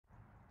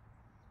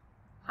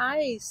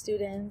Hi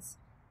students,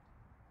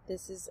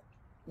 this is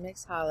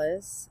Ms.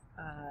 Hollis,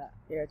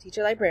 your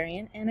teacher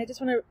librarian, and I just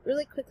want to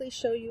really quickly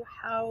show you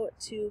how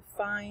to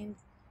find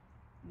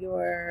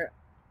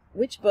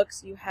which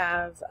books you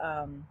have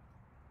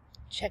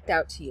checked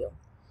out to you.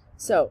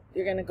 So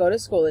you're going to go to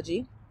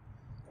Schoology,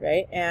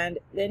 right, and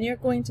then you're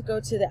going to go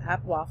to the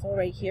app waffle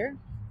right here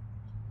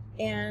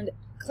and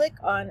click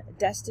on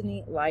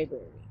Destiny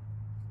Library.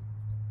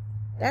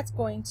 That's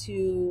going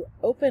to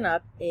open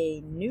up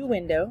a new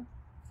window.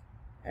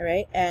 All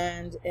right,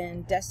 and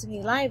in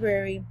Destiny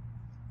Library,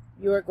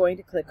 you are going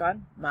to click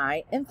on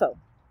My Info.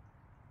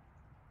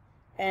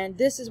 And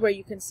this is where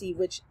you can see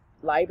which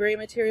library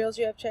materials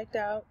you have checked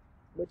out,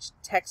 which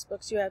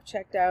textbooks you have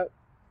checked out,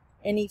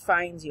 any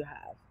fines you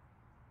have.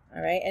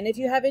 All right, and if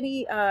you have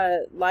any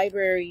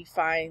library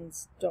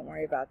fines, don't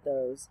worry about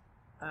those.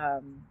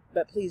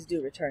 But please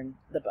do return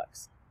the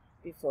books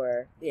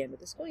before the end of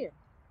the school year.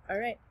 All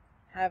right,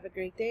 have a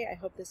great day. I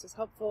hope this was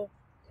helpful.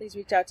 Please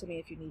reach out to me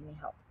if you need any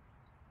help.